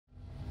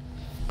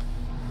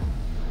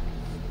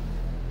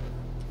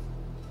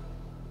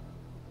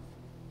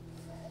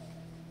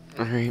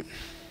Alright.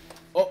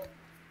 Oh!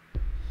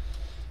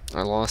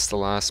 I lost the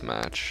last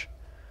match.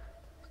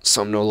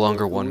 So I'm no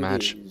longer one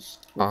match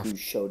off who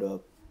showed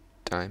up.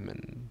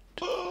 diamond.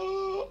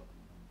 Are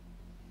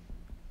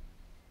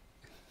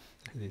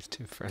these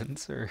two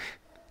friends or?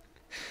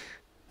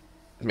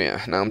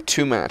 Yeah, now I'm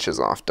 2 matches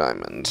off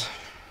diamond.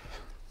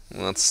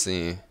 Let's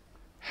see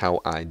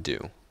how I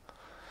do.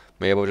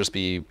 Maybe I'll just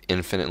be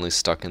infinitely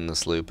stuck in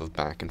this loop of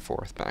back and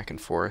forth, back and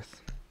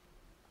forth.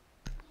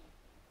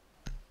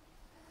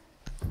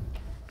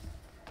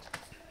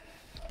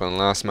 But in the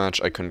last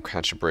match, I couldn't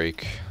catch a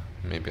break.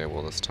 Maybe I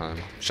will this time.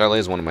 Chalet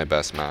is one of my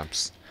best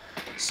maps.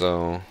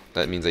 So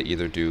that means I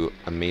either do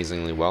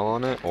amazingly well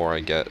on it, or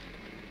I get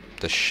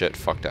the shit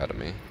fucked out of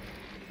me.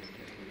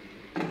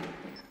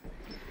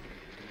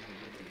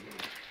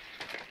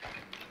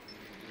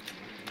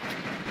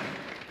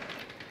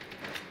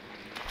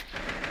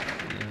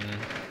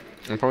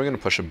 I'm probably going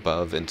to push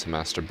above into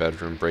master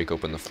bedroom, break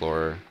open the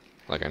floor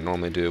like I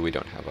normally do. We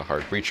don't have a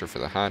hard breacher for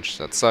the hatch,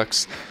 that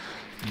sucks.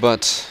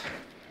 But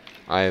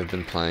I have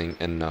been playing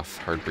enough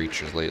hard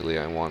breachers lately,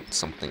 I want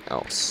something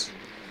else.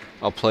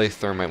 I'll play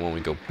thermite when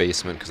we go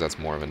basement because that's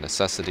more of a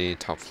necessity.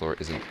 Top floor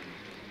isn't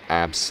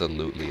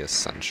absolutely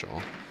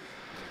essential.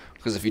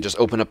 Because if you just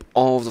open up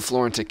all of the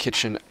floor into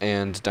kitchen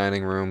and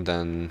dining room,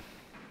 then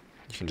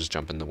you can just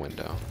jump in the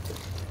window.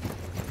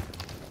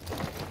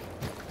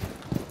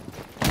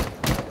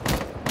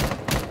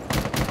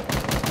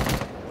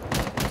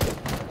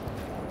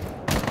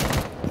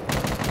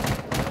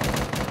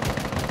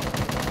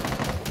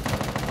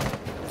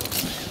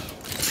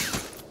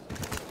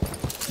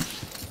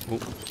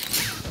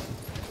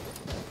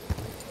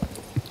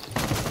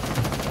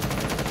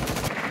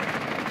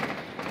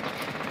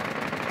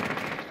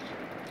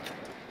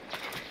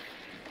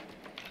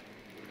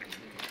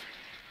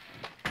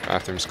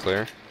 Bathroom's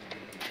clear.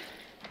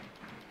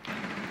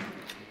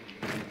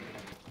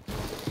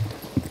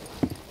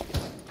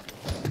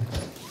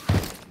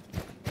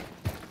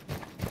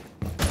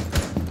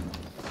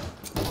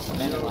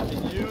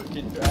 Can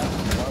you grab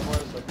barbed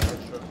wire so I can get a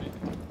trophy?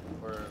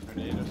 Or a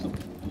grenade or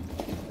something?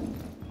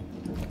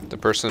 The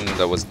person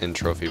that was in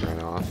trophy ran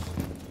off.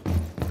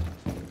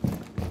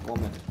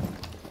 Woman.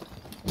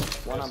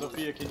 Yeah,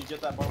 Sophia, can you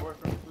get that barbed wire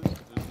for me, please?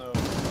 There's no...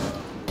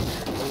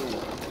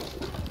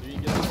 you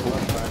can get the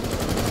barbed wire.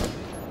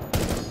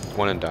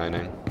 One in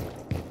dining.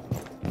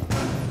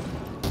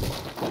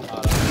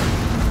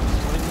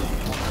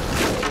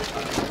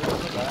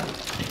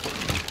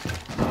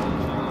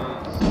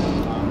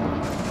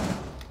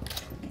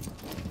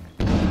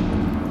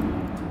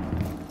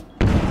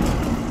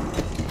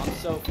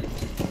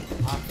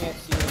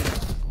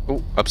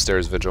 Oh,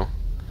 upstairs vigil.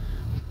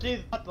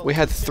 We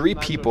had 3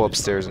 people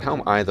upstairs, and how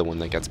am I the one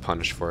that gets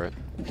punished for it?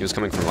 He was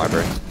coming from the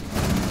library.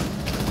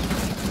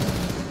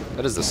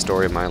 That is the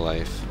story of my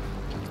life.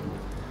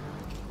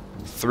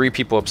 3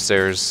 people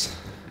upstairs,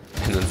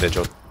 and then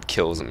vigil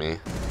kills me.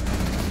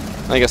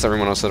 I guess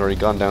everyone else had already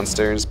gone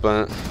downstairs,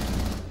 but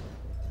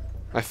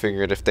I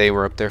figured if they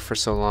were up there for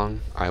so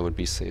long, I would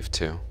be safe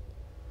too.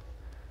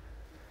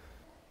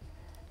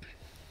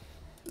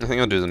 I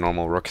think I'll do the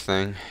normal rook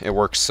thing. It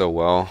works so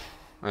well.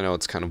 I know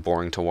it's kind of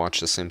boring to watch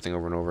the same thing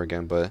over and over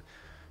again, but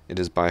it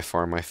is by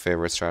far my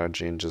favorite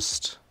strategy and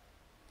just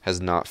has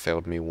not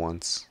failed me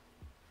once.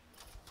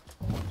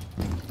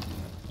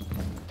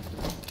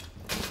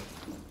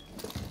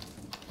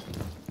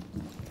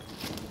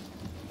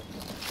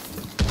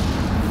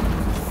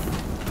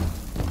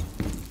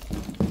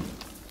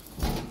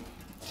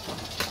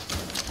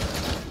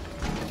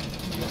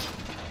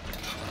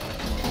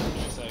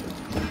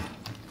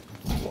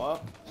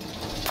 What?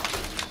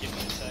 Give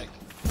me a sec.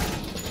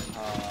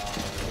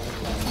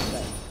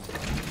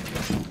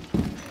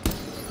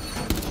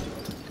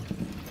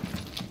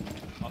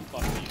 I'll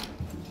fuck you.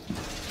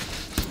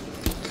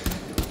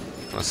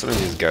 Well, some of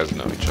these guys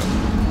know each other.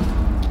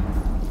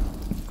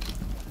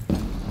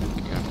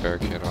 Got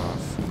barricade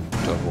off.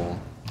 Double.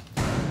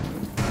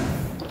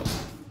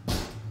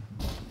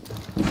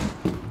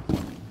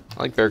 I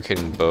like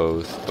barricading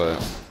both,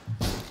 but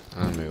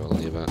maybe we'll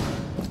leave it.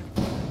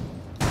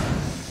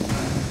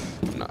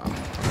 No,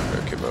 I'll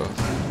barricade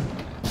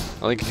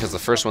both. I like it because the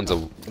first one's a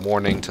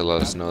warning to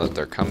let us know that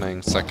they're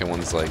coming. Second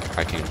one's like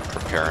I can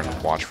prepare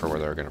and watch for where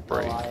they're gonna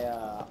break.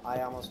 Well,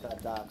 I almost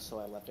got docked, so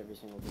I left every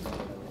single piece of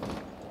it.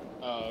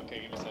 Oh,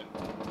 okay, give me a sec.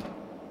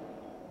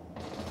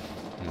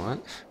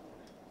 What?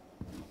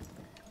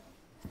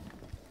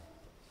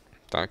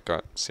 That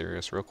got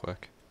serious real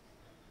quick.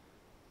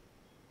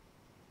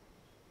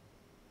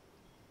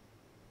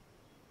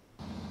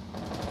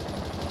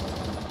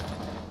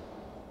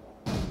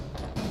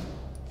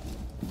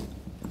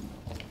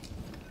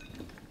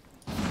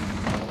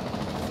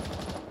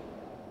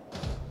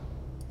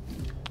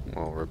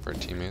 We'll rip our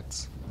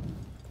teammates.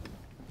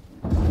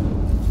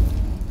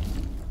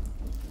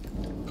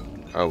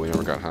 Oh, we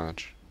never got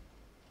hatch.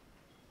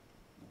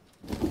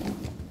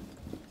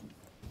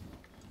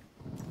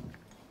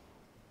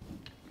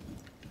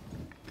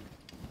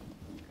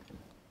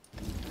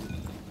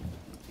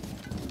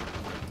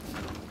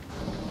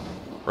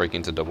 Break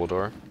into double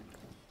door.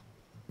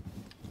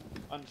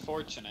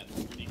 unfortunate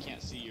when you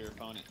can't see your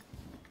opponent.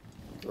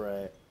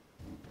 Right.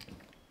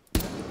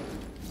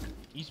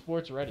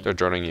 Esports ready. They're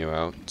droning you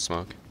out,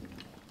 Smoke.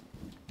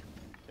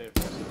 Okay,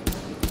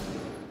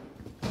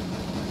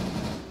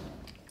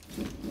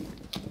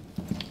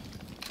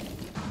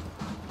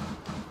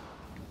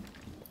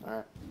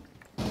 Alright.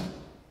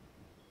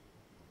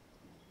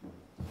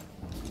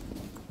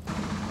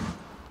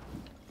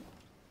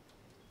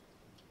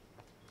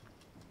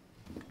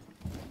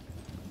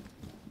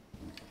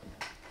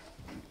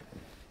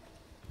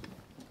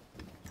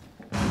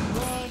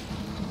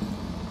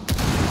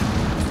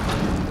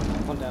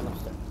 One down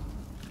upstairs.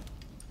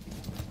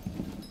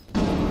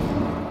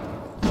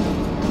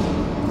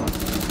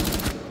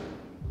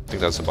 I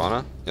think that's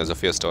Hibana. Yeah,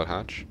 Zophia's still at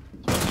hatch.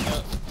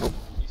 Oh.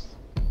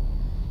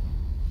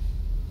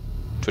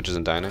 Twitch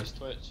isn't dining. First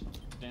Twitch,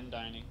 then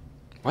dining.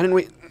 Why didn't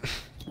we...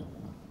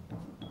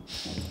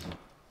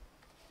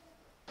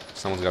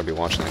 Someone's gotta be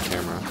watching that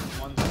camera.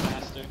 One's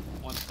master,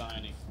 one's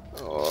dining.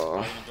 Oh.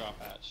 Probably gonna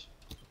drop hatch.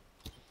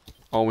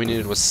 All we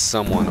needed was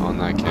someone on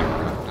that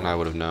camera, and I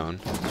would have known.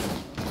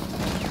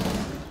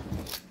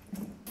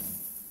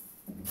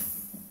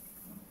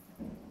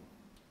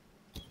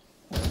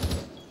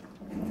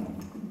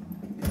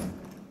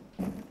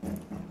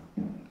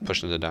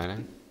 Push into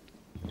dining.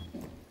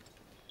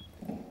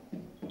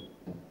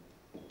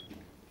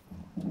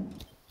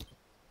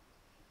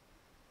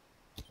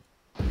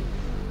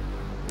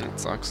 That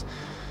sucks.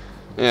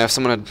 Yeah, if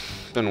someone had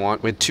been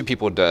we had 2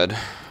 people dead.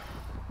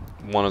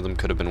 One of them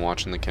could have been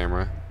watching the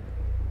camera.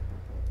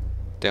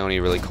 They only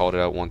really called it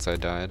out once I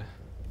died.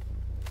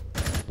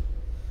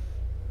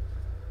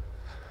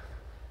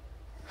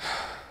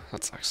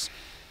 That sucks.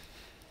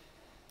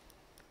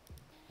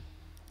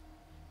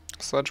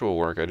 Sledge will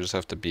work, I just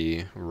have to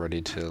be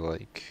ready to,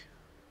 like,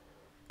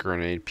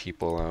 grenade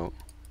people out.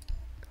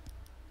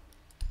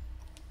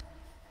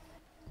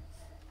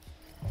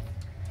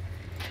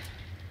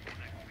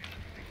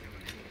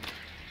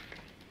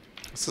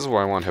 This is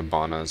why I want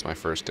Hibana as my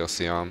first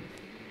DLC op.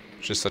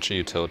 She's such a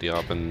utility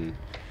op and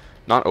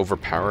not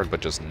overpowered, but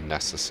just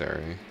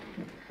necessary.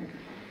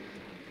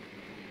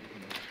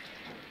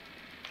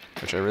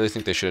 Which I really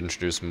think they should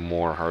introduce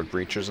more hard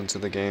breachers into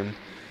the game.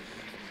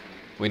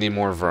 We need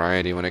more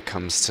variety when it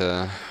comes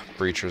to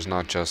breachers,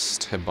 not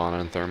just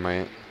Hibana and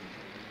Thermite.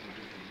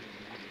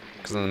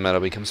 Because then the meta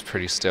becomes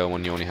pretty stale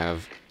when you only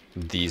have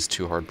these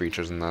 2 hard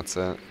breachers and that's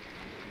it.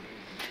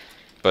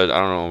 But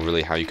I don't know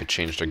really how you could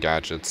change their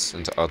gadgets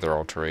into other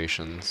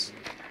alterations.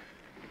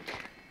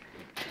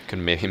 Could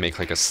maybe make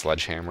like a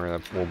sledgehammer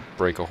that will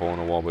break a hole in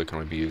a wall but can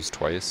only be used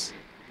twice.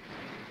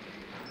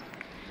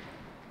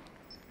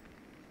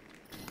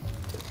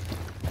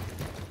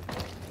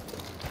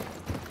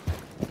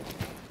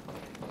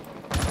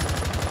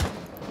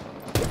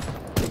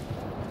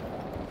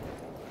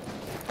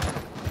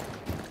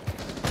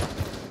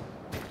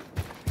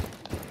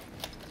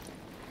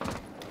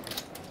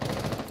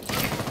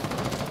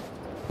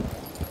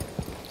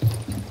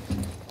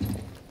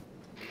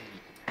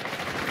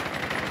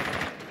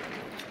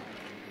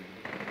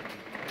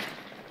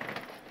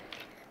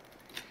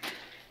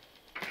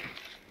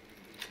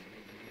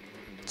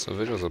 So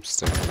Vigil's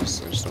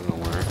upstairs, I just don't know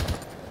where.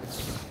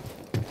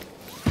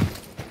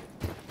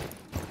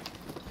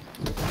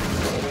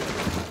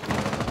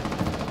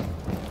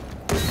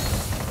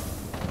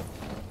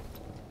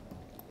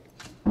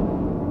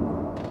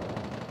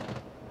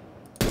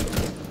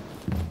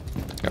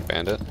 Got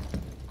Bandit.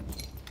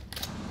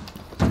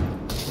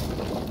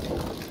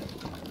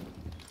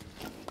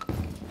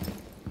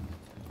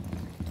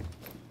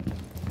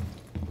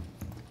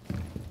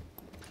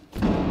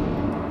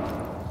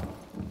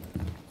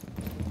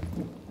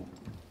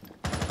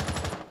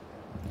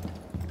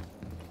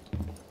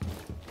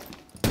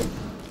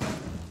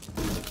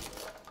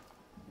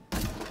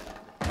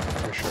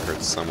 Pretty sure I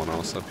heard someone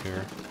else up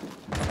here.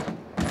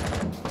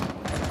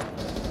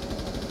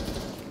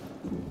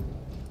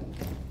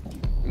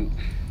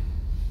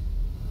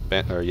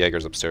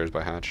 Jaeger's upstairs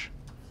by hatch.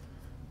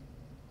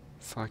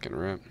 Fucking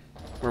rip.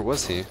 Where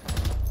was he?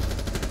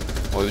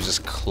 Oh, he was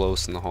just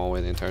close in the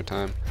hallway the entire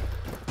time.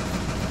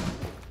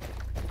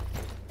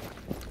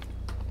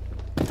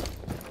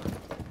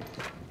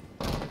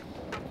 I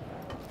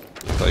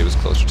thought he was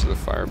closer to the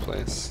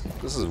fireplace.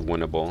 This is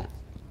winnable.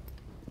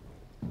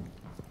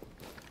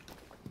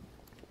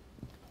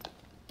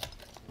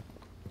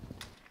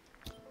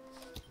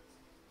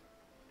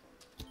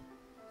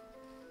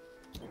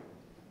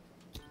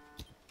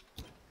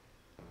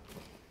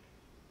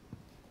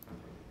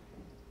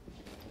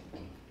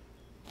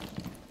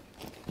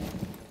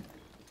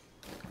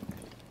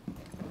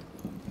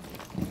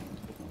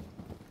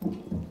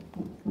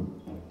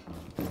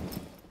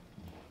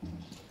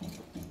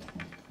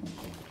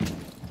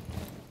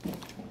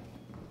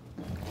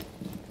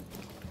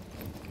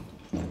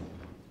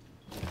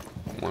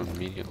 One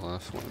immediate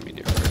left, one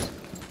immediate right.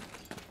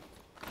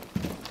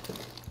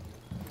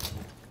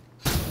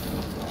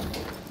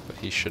 But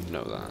he should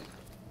know that.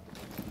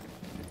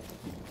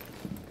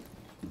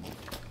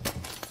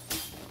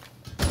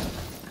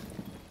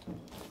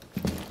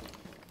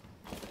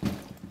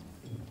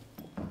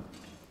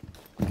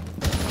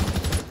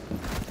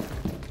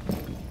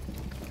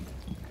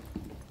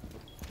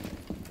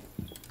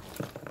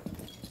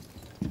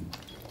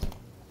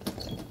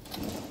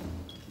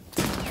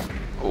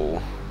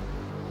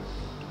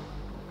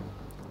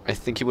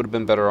 think he would have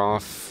been better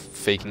off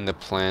faking the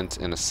plant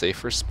in a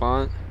safer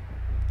spot.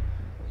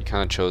 He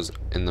kind of chose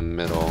in the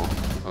middle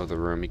of the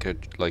room. He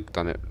could like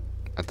done it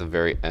at the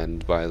very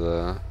end by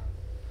the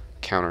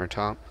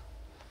countertop.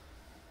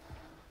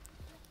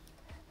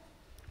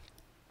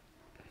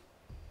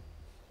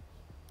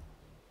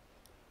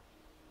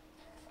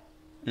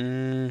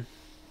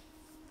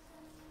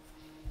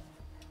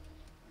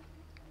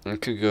 I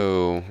could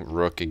go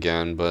rook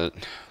again, but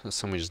this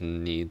time we just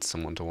need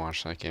someone to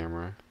watch that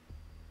camera.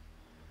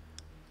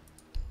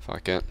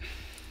 Fuck it.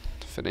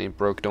 If it ain't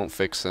broke, don't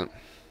fix it.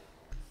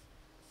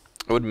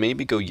 I would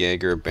maybe go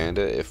Jaeger or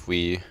Bandit if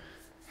we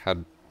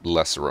had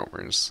less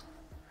roamers.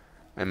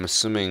 I'm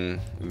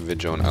assuming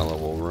Vigil and Ella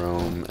will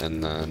roam,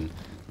 and then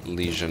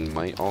Legion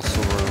might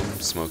also roam.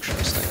 Smoke should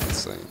stay on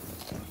site.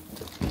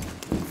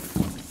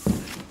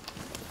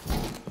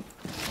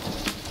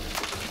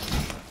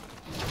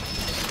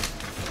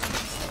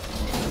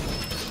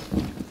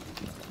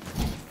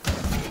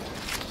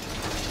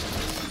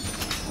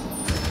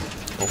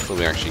 Hopefully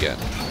we actually get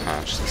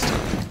hatch this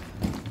time.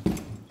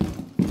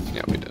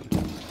 Yeah, we did.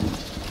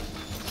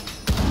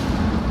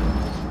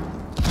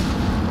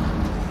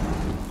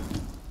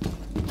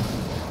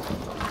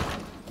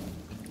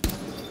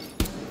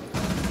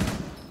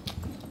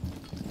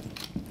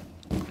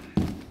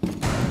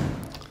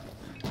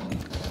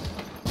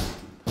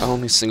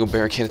 Only single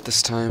barricade at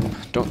this time.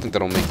 Don't think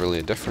that'll make really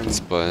a difference,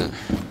 but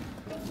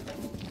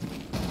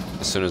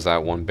as soon as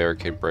that one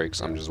barricade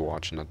breaks, I'm just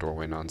watching that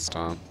doorway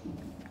non-stop.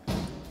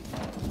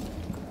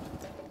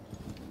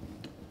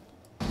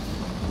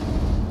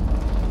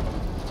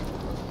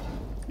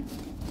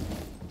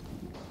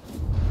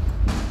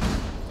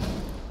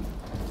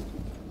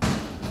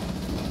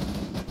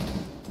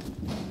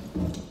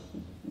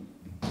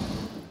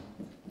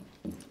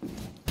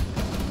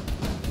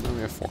 Oh,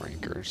 we have 4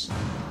 anchors.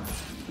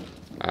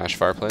 Ash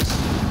fireplace.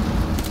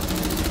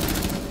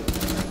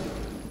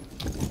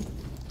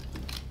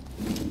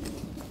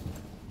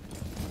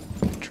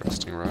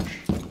 Interesting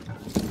rush.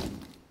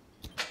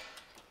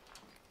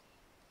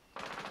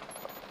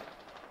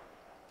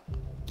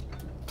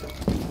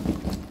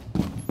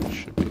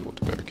 Should be able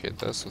to barricade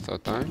this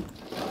without dying.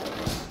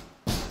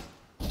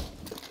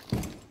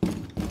 I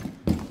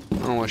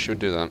don't know why she would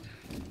do that.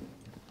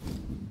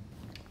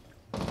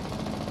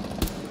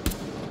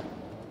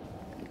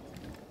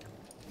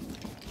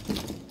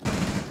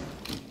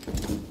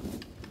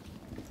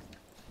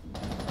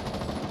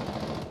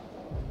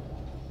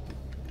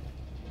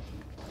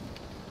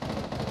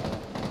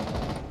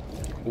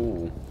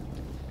 Ooh.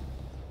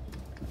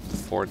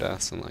 4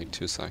 deaths in like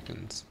 2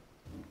 seconds.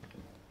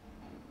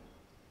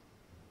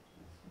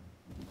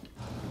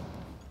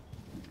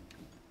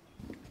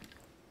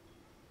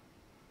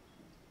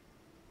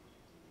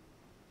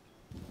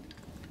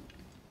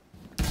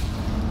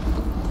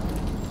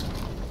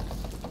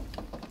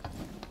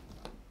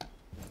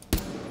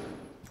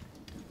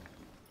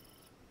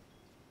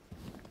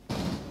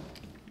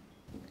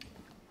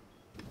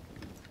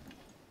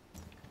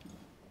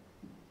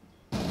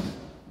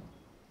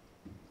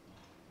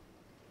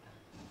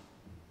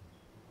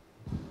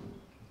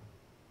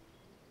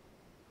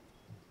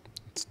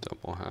 It's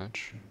double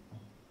hatch.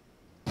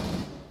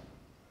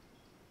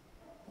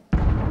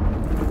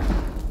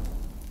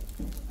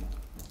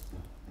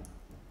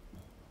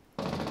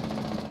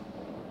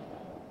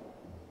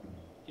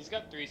 He's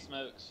got 3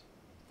 smokes.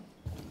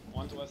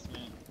 One's west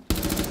main. You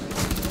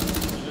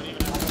don't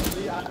even have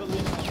to. I believe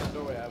in the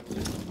doorway. I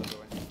believe in the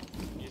doorway.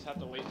 You just have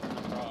to wait for him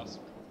to cross.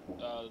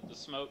 The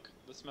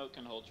smoke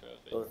can hold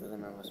trophy. Both of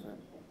them are Westman.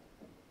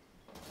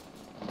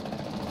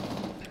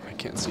 I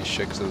can't see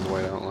shit because of the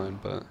white outline,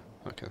 but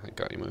okay, thank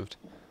God he moved.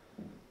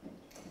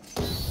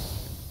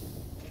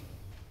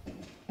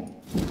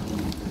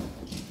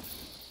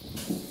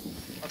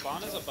 Our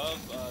bond is above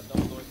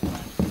double door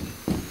behind.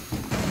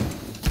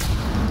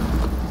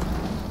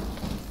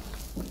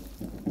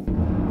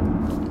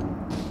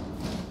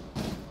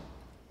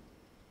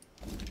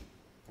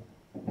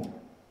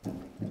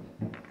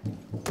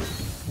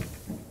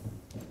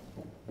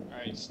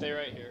 Alright, stay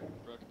right here,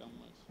 Brooke, don't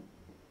move.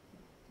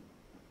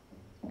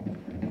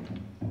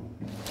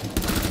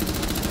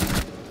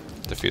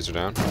 Diffuser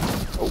down.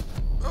 Oh.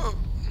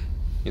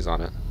 He's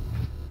on it.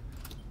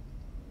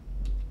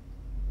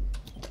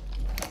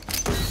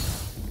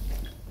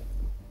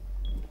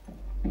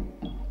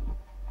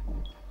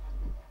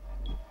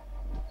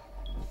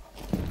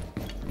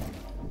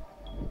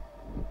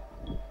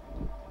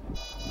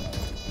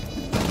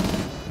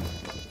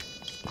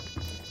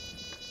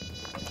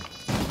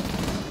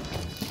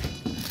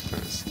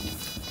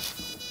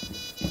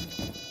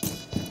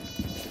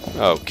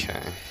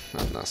 Okay,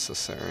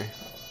 unnecessary.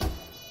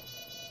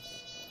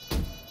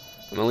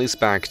 I'm at least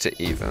back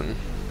to even.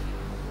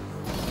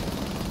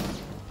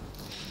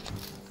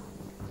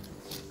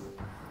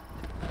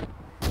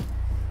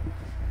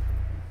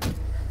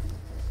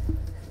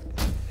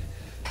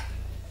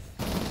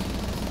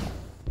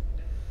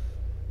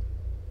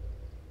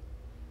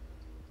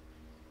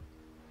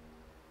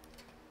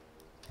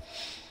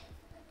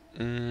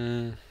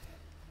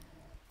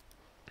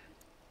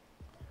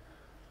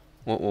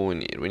 What will we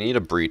need? We need a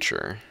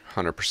breacher,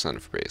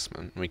 100% for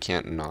basement. We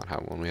can't not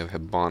have one. We have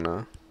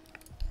Hibana.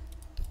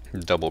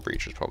 Double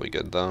breacher is probably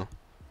good though.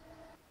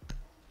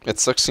 It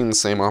sucks seeing the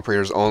same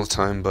operators all the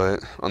time,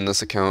 but on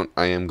this account,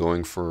 I am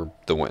going for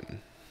the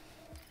win.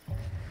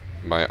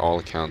 By all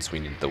accounts, we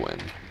need the win.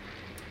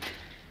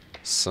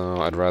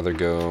 So I'd rather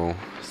go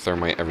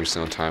thermite every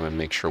single time and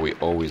make sure we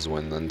always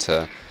win than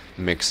to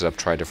mix it up,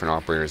 try different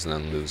operators, and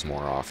then lose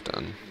more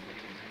often.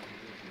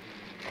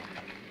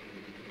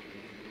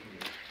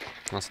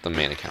 That's what the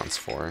main account's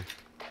for.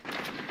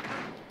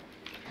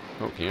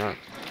 Oh, can you not?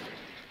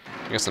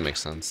 I guess that makes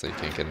sense that you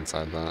can't get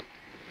inside that.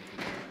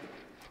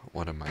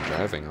 What am I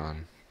driving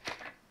on?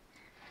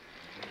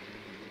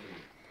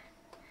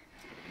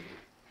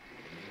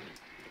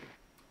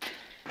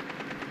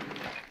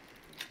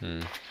 How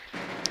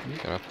do you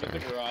get up there?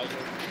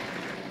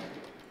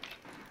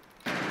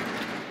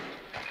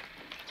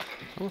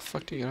 How the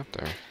fuck do you get up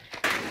there?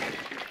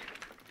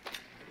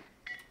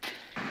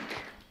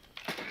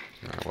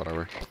 Alright,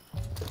 whatever.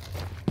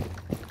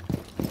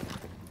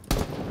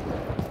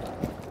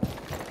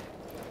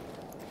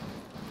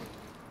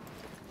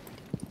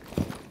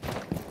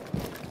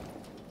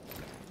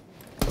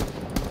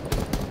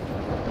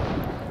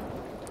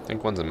 I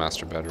think one's a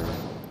master bedroom.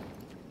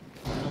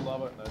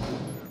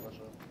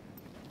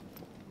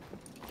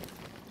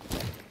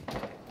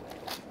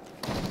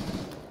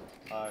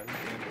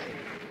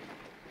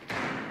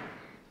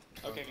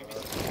 Okay, give me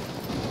some.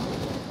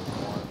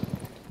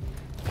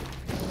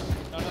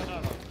 No.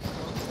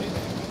 Stay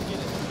there.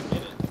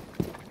 Get it.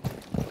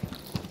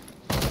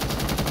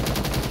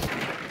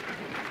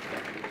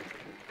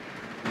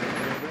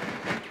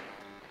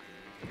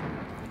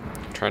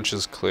 Trench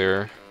is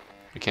clear.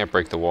 We can't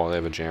break the wall, they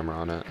have a jammer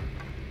on it.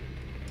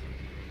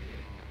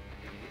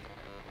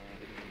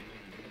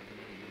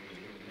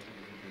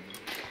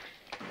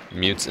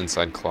 Mute's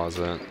inside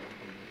closet.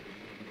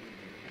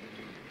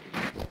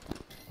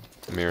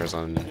 Mirrors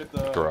on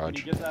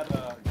garage. Can you get that,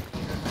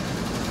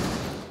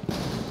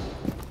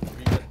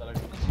 This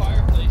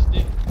fireplace,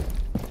 dude.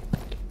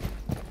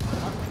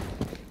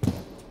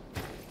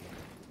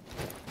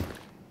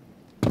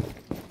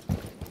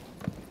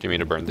 Do you mean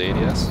to burn the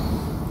ADS?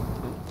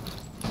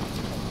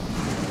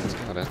 He's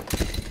got it.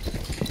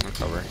 I'll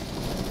cover.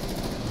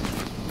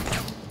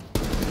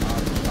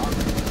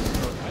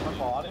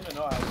 I didn't even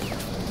know I was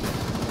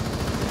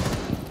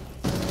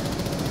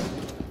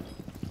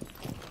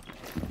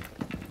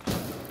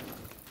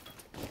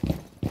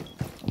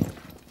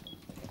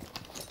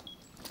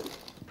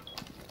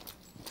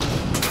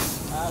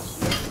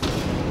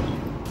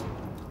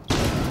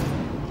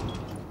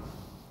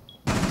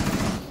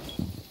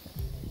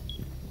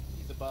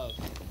He's above.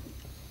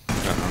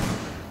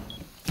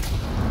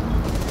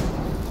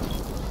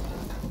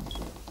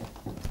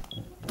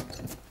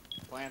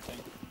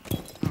 Planting.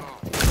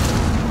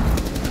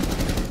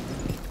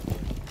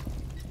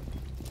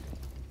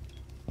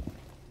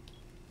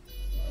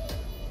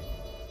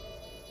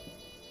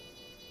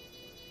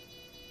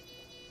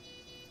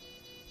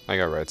 I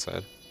got right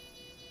side.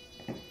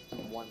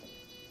 One.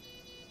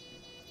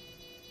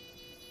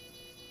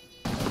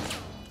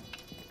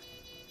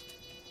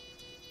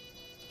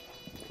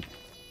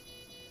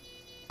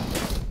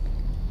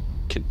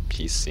 Could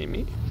he see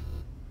me?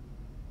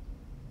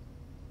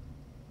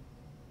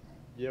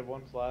 You have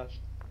one flash.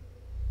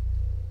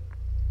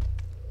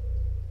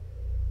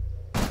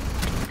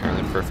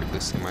 Apparently perfectly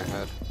see my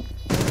head.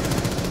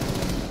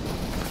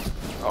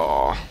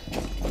 Oh.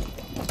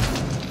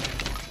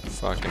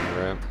 Fucking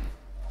rip.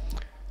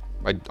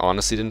 I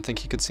honestly didn't think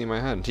he could see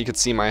my head. He could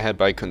see my head,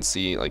 but I couldn't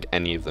see, like,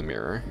 any of the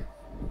mirror.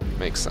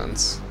 Makes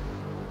sense.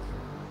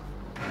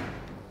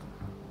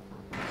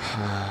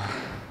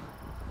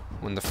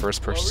 When the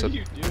first person What were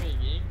you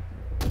doing, Ying?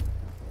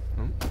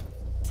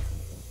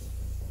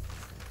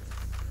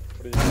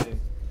 What do you mean?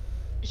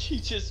 You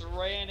just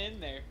ran in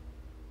there.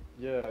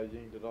 Yeah, I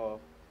yinged it off.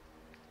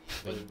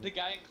 But the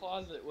guy in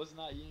closet was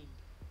not Ying.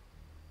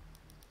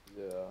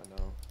 Yeah, I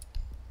know.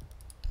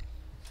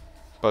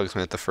 bugs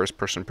me that the first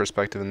person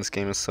perspective in this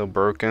game is so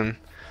broken.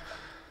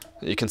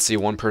 You can see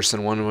one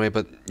person one way,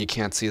 but you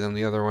can't see them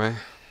the other way.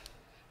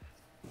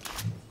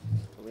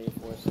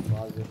 Reinforce the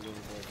closet,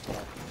 reinforce the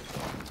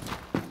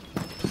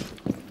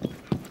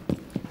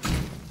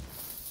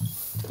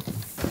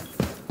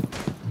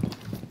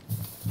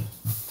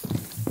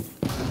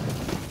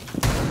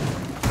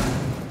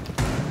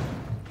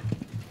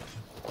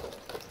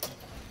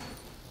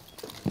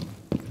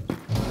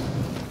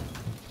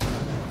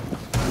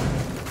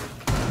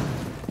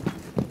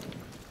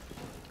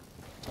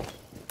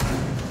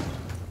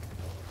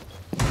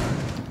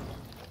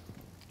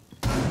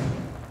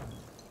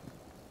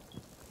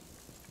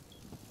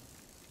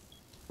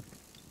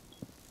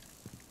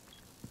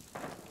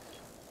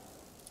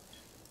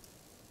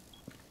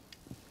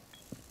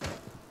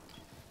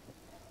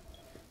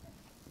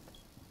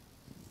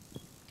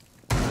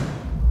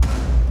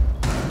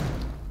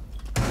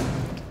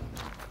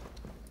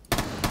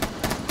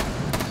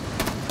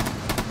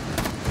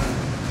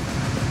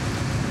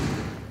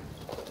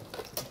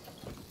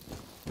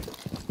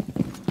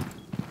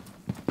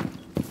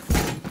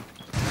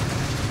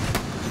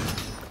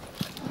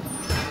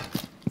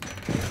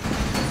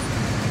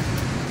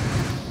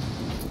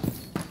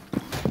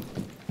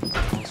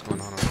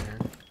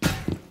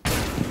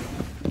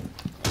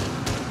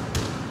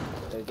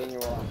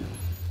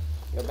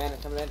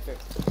Coming in for.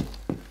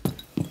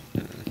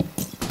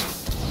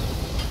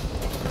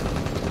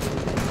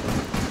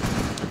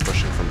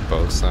 Pushing from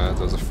both sides.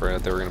 I was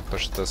afraid they were gonna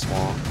push this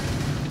wall.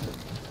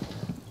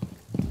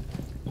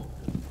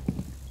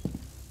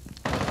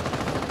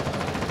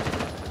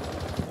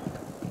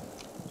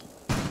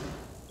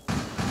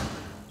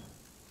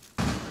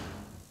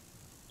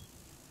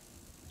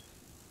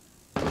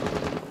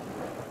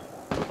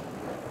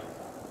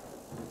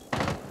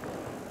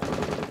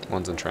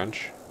 One's in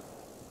trench.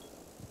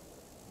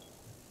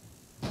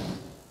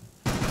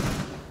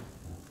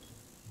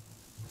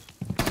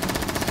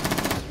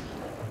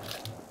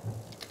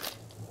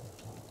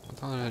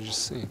 What did I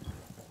just see?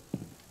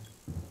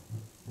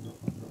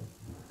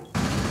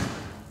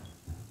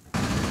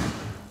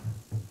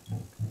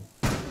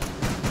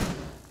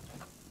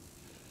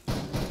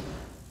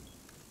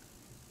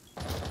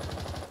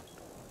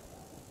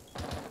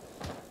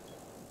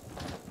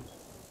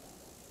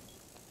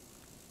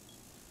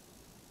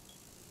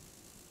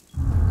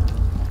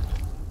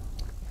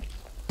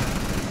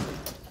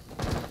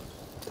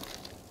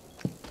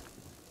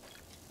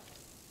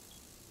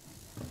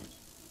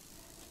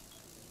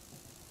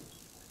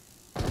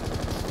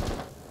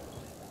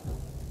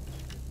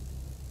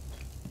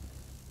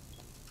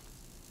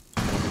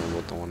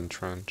 The one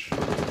trench.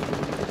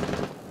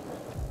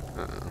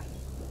 Uh-oh.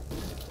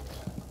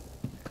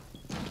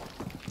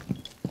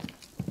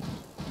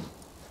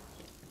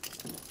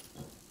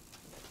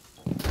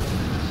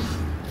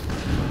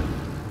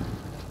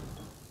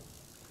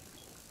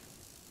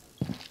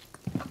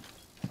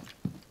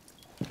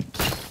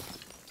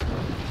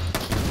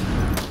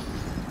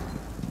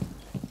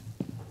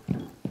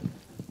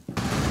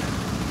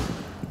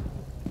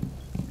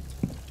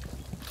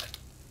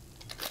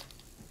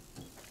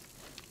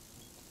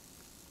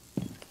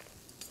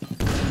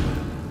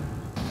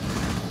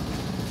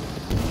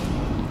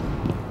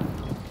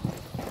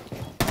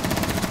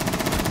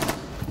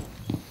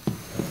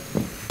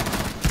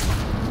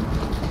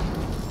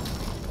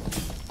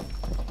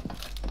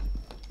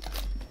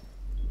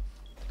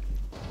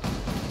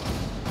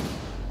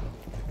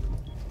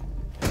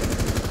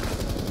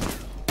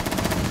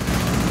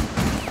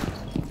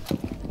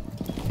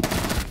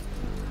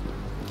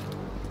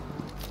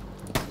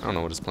 I don't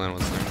know what his plan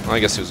was there. Well, I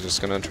guess he was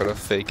just gonna try to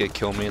fake it,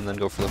 kill me, and then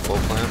go for the full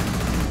plan.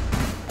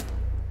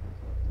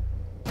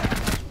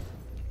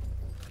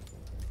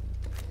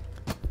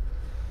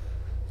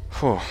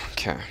 Whew,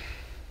 okay.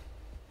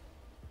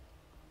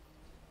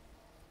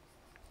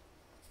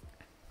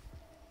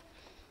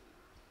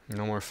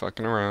 No more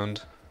fucking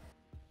around.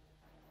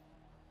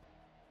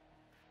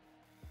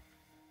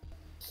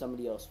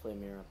 Somebody else play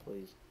Mira,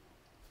 please.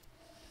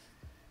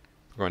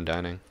 We're going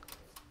dining.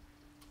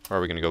 Or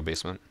are we gonna go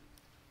basement?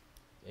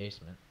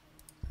 Basement.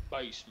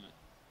 Basement.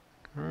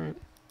 Alright.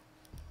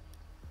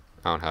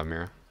 I don't have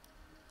Mira.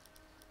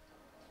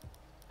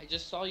 I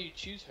just saw you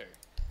choose her.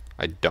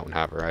 I don't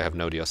have her. I have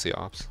no DLC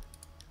ops.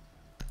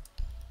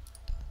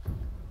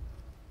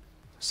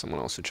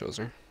 Someone else who chose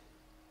her.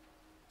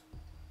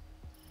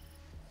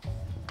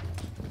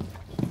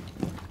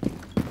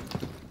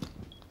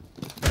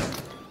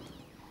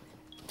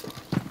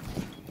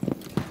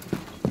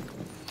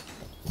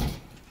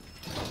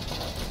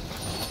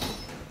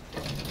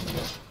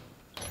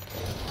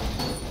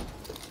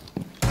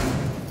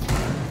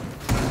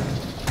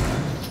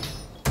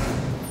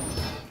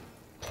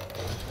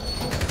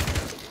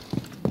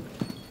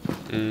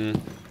 I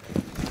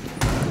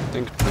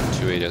think the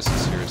 2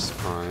 ADSs here is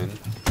fine.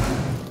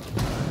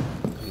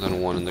 And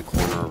then one in the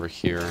corner over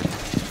here.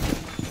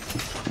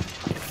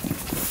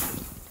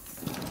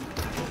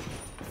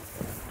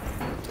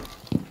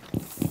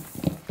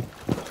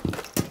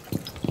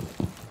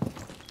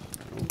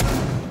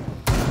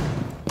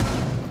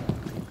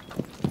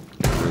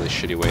 Really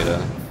shitty way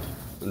to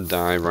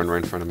die, run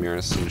right in front of Mira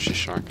as soon as she's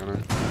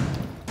shotgunning.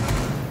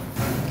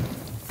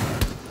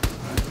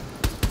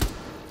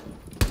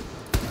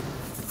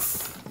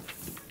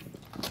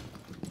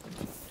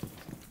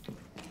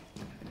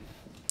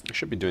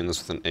 Should be doing this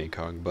with an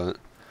ACOG, but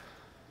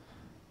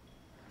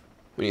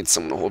we need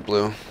someone to hold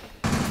blue.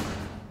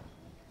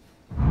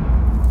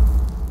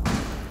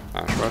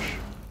 Ash rush.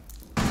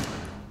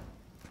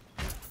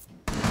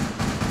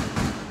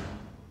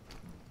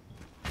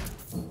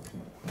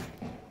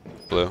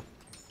 Blue.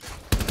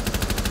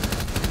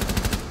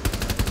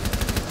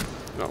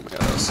 Oh my god,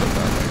 that was so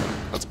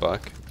bad. That's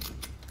Buck.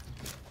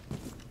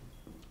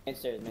 Main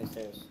stairs, main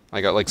stairs. I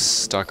got like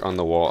stuck on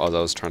the wall as I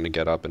was trying to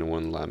get up and it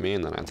wouldn't let me,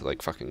 and then I had to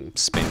like fucking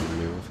spam the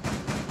move.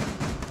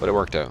 But it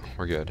worked out.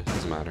 We're good.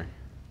 Doesn't matter.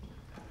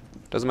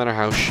 Doesn't matter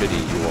how shitty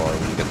you are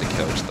when you get the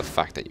kill, just the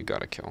fact that you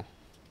got a kill.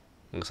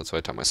 I guess that's what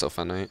I tell myself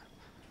at night.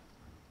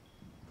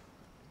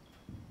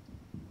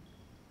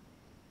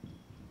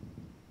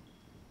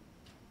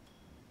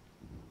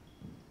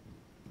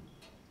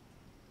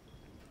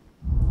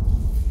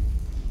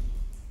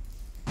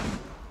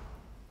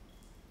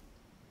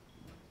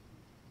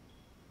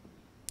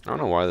 I don't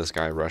know why this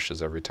guy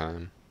rushes every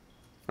time.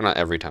 Or not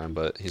every time,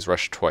 but he's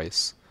rushed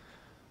twice.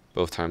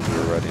 Both times we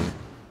were ready.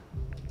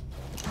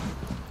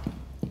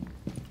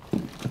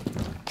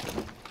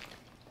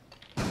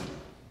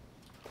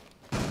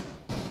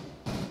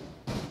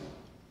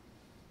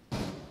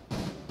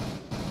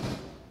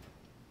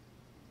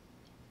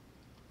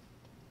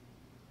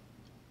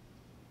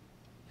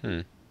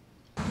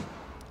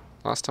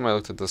 Last time I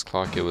looked at this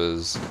clock, it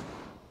was...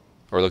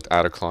 Or looked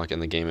at a clock in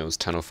the game, it was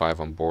 10:05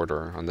 on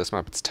border. On this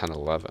map, it's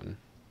 10:11.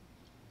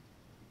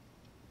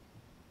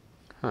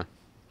 Huh.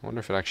 I wonder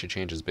if it actually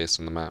changes based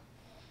on the map.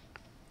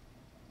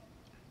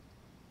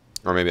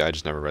 Or maybe I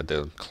just never read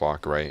the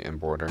clock right in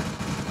border.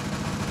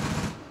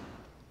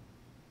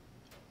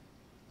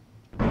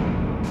 I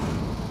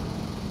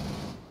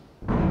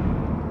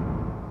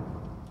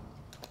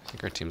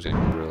think our team's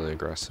getting really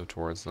aggressive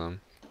towards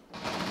them.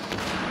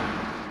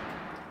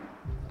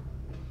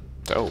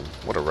 Oh,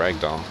 what a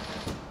ragdoll.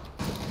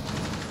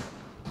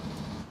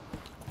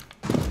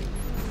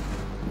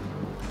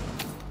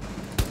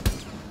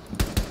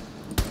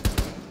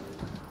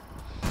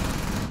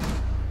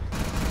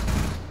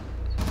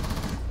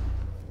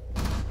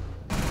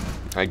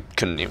 I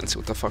couldn't even see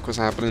what the fuck was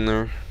happening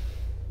there.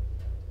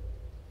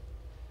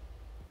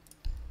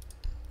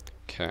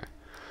 Okay.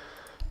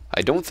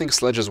 I don't think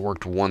sledges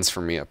worked once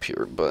for me up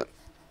here, but...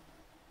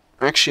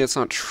 Actually, it's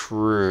not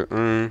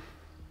true.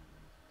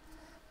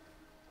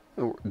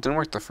 It didn't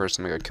work the first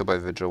time I got killed by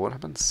Vigil. What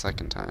happened the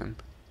second time?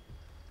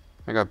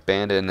 I got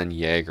Bandit and then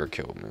Jaeger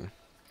killed me.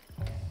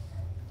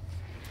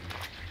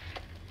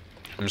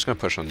 I'm just gonna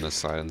push on this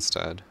side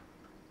instead.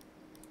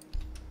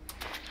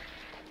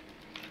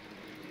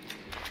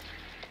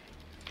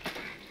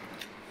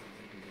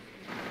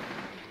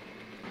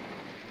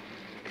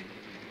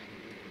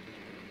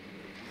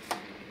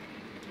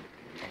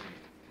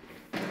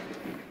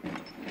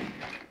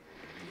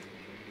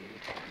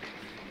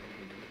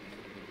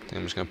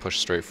 I'm just gonna push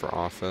straight for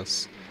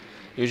office.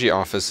 Usually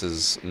office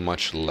is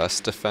much less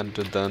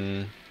defended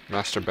than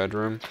master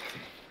bedroom.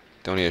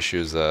 The only issue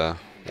is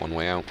one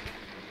way out.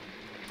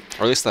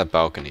 Or at least that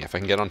balcony. If I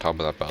can get on top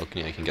of that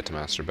balcony, I can get to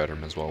master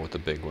bedroom as well with the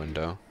big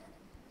window.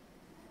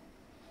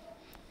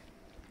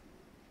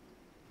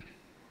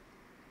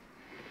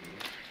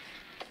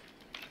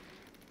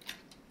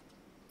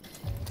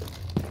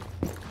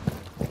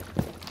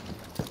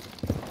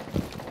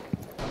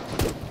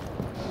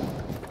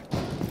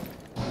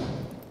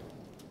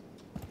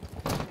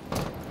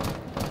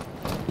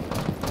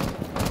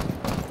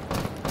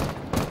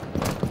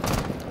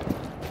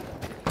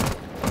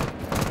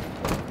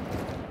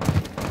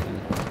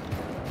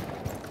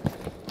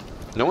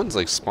 No one's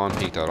like spawn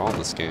peeked at all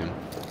this game.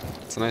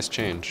 It's a nice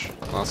change.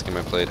 Last game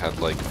I played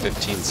had like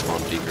 15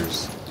 spawn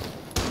peekers.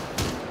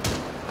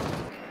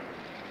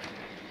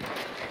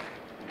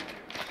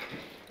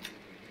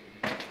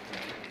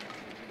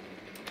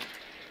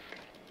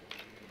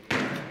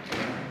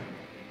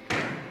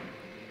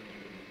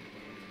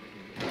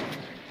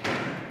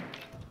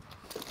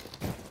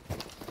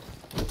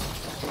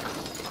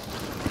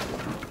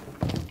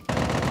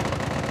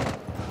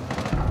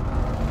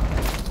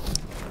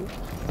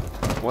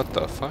 What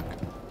the fuck?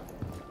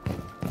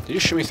 Did you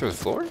shoot me through the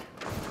floor?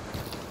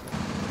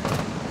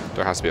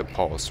 There has to be a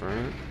pulse,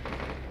 right?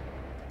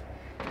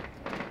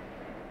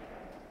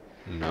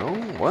 No?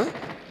 What?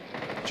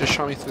 Just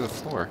shot me through the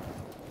floor.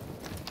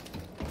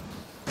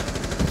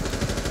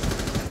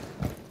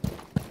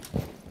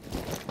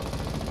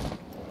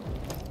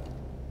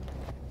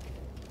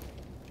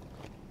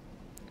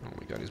 Oh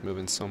my god, he's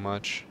moving so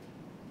much.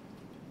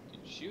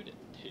 Dude, shoot it,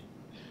 dude.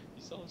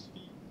 You saw his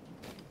feet.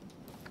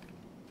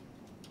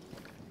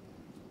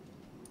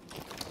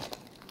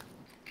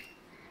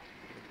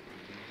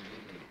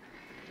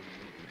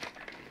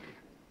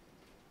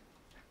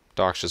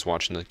 Doc's just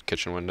watching the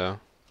kitchen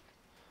window.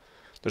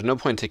 There's no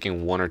point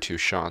taking 1 or 2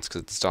 shots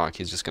because it's Doc.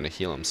 He's just going to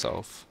heal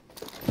himself.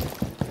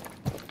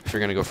 If you're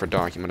going to go for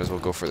Doc, you might as well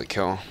go for the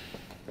kill.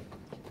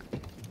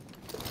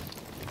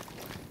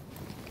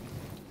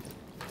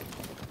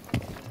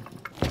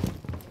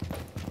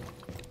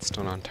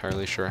 Still not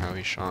entirely sure how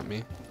he shot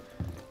me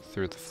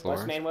through the floor.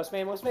 West main, west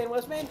main, west main,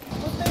 west main,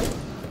 west main.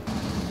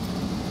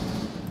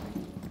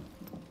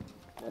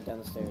 Went down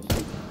the stairs.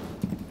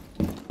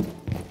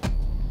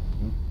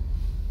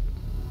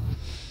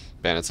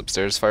 Bandits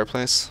upstairs,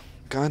 fireplace.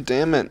 God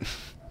damn it.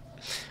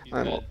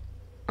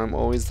 I'm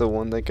always the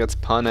one that gets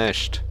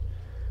punished.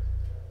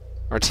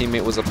 Our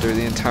teammate was up there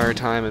the entire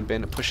time and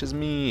Bandit pushes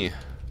me.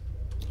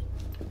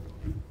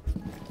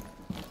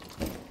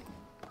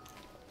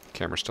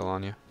 Camera still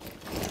on you.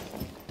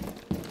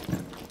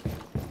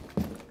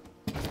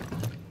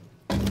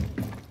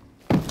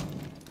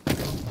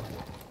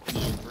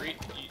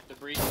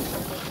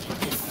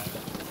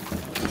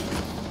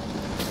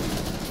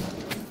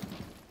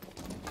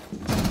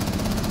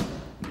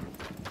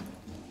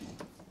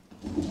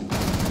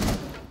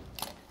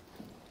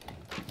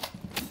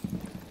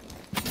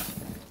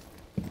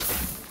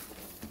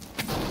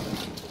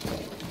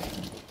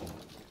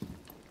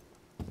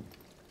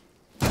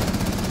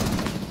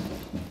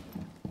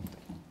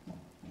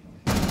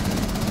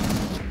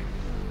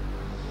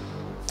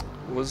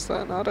 Was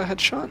that not a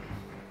headshot?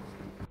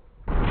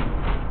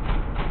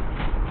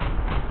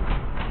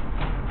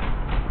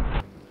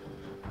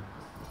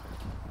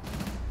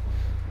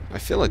 I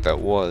feel like that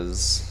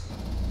was.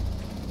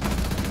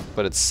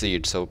 But it's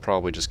siege, so it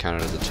probably just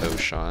counted as a toe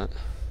shot.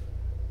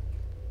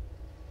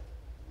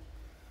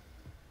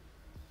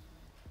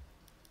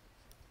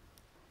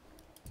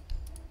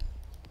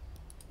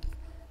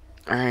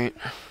 Alright.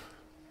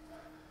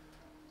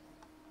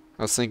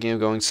 I was thinking of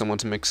going someone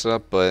to mix it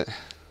up, but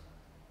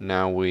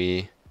now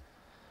we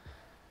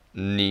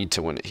need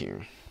to win it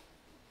here.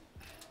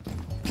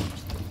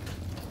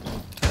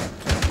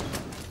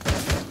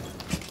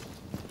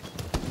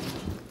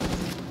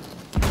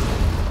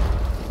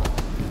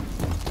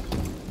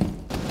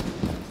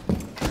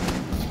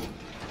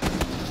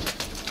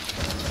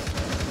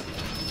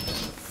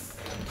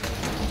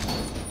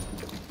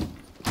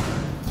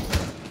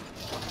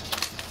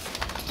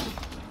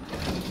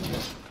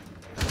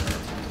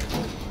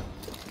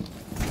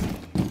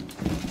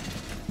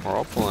 We're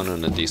all pulling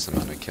in a decent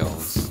amount of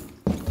kills.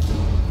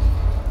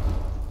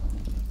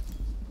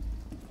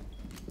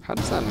 How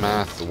does that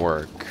math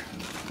work?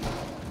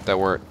 That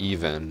we're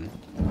even,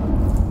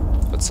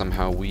 but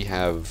somehow we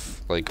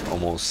have like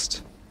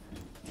almost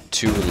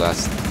 2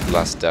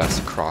 less deaths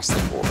across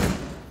the board.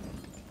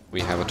 We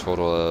have a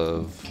total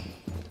of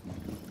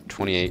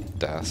 28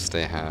 deaths.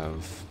 They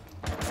have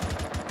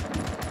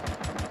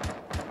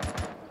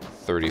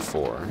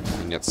 34,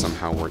 and yet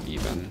somehow we're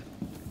even.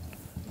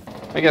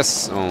 I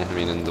guess, I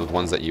mean, in the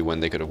ones that you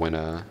win, they could have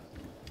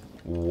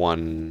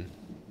win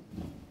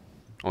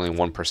only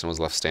one person was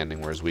left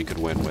standing, whereas we could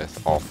win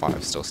with all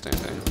 5 still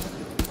standing.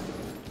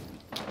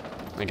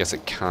 I guess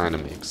it kind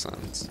of makes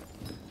sense.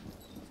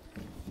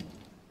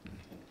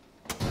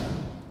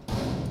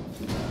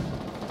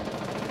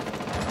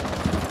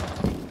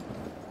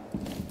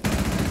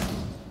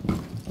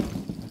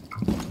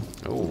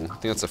 Oh, I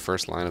think that's the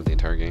first line of the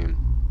entire game.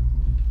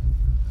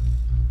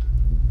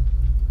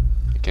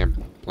 I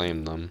can't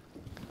blame them.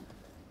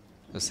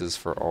 This is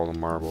for all the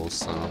marbles,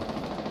 so...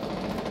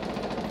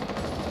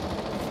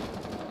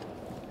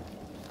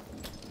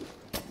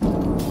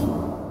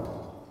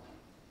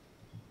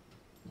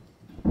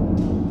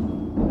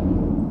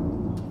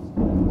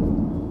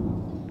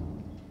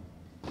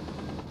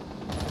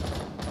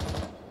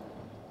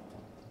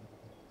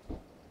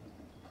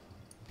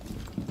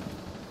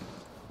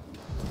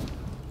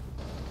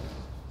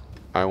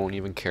 I won't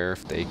even care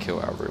if they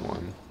kill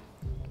everyone,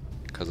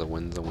 because a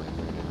win's a win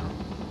right now.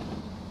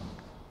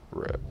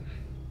 Rip.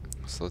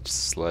 So let's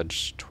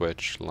Sledge,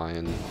 Twitch,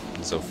 Lion,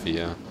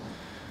 Zofia.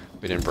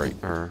 We didn't break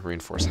or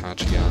reinforce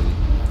hatch again.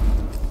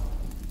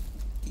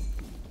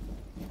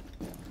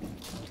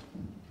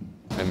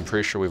 I'm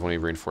pretty sure we've only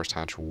reinforced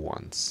hatch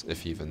once,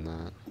 if even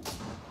that.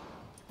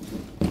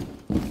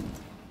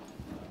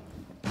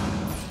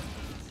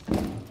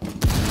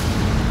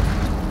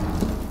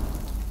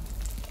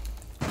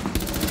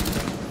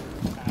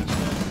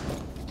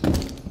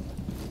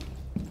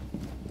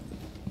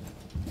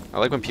 I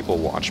like when people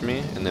watch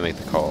me and they make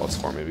the call-outs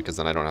for me, because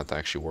then I don't have to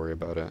actually worry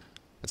about it.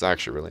 It's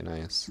actually really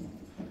nice.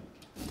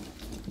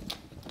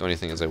 The only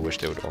thing is I wish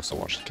they would also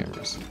watch the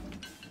cameras.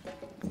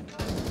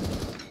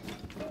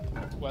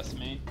 West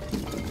main.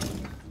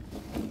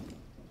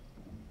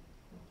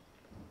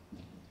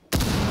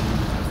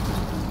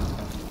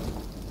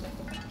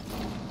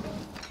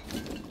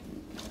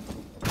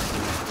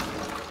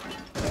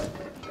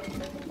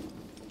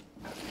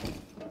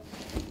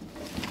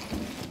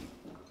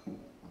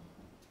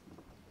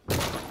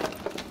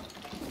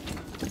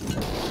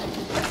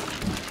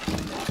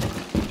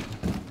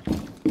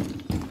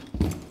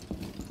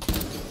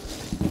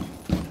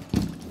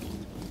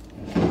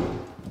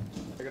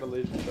 I got a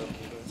laser shot.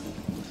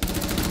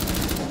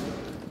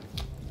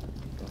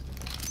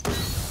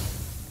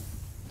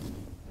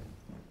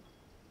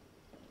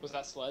 Was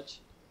that Sledge?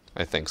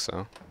 I think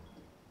so.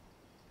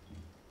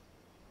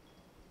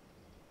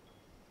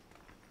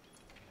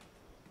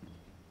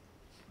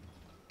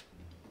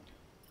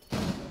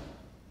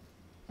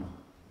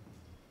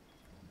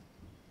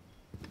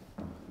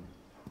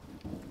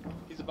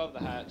 He's above the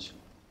hatch.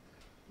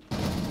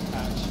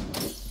 Hatch.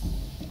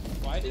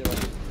 Why did you...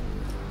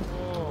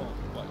 Oh,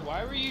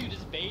 why were you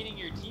just baiting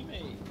your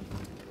teammate?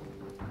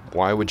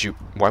 Why would you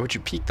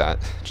peek that?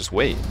 Just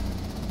wait.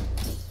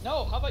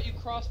 No, how about you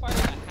crossfire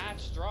a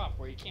hatch drop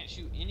where he can't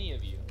shoot any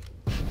of you?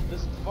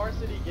 This is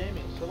Varsity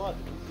Gaming. Chill out.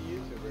 He's a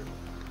YouTuber.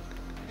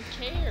 Who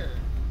cares?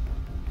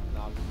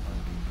 Nah, I'm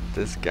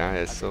This guy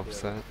is I so can do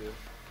upset. it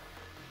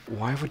too.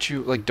 Why would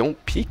you, like,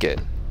 don't peek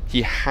it.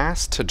 He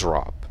has to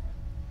drop.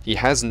 He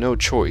has no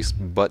choice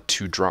but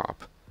to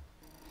drop.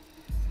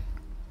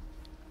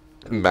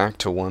 Back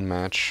to 1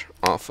 match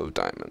off of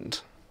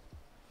Diamond.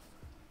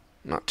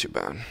 Not too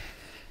bad.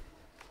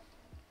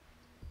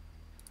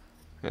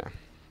 Yeah,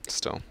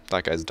 still,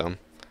 that guy's dumb.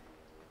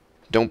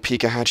 Don't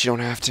peek a hatch, you don't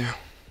have to.